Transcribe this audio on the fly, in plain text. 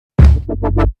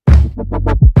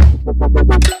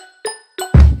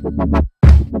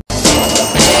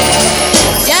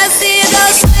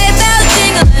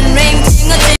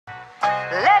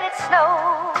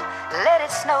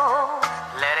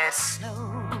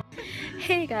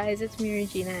Hey guys, it's me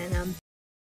Regina and I'm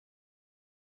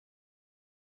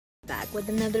back with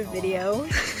another video.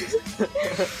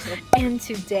 And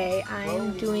today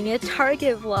I'm doing a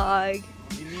Target vlog.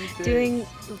 Doing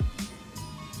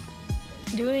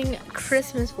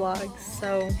Christmas vlogs,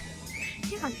 so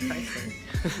yeah.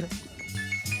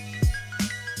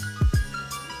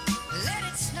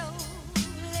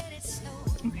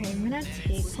 Okay, I'm gonna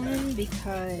take one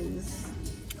because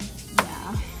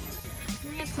yeah. I'm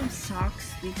gonna get some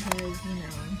socks because, you know,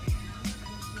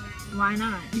 why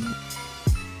not?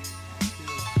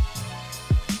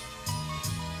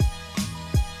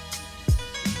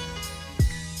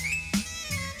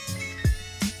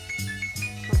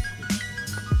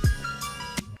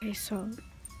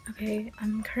 Okay,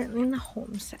 I'm currently in the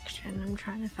home section. I'm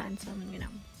trying to find some, you know,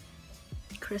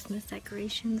 Christmas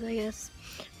decorations, I guess,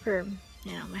 for,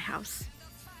 you know, my house,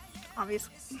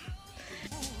 obviously.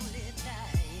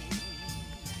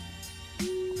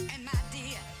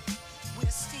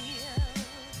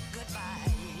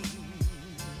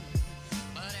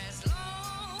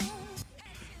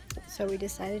 So we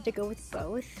decided to go with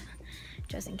both,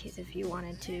 just in case if you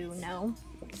wanted to know.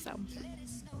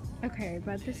 Okay,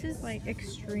 but this is like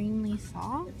extremely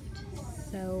soft.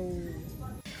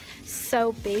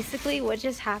 So basically what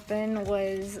just happened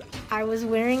was I was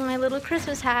wearing my little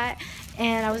Christmas hat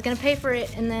and I was gonna pay for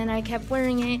it, and then I kept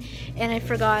wearing it and I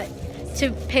forgot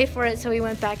to pay for it, so we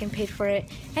went back and paid for it,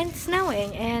 and it's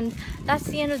snowing, and that's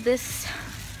the end of this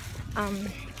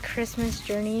Christmas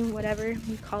journey, whatever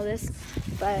you call this.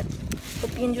 But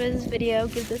hope you enjoyed this video.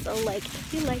 Give this a like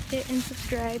if you liked it, and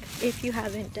subscribe if you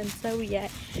haven't done so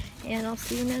yet, and I'll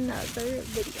see you in another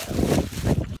video. Bye.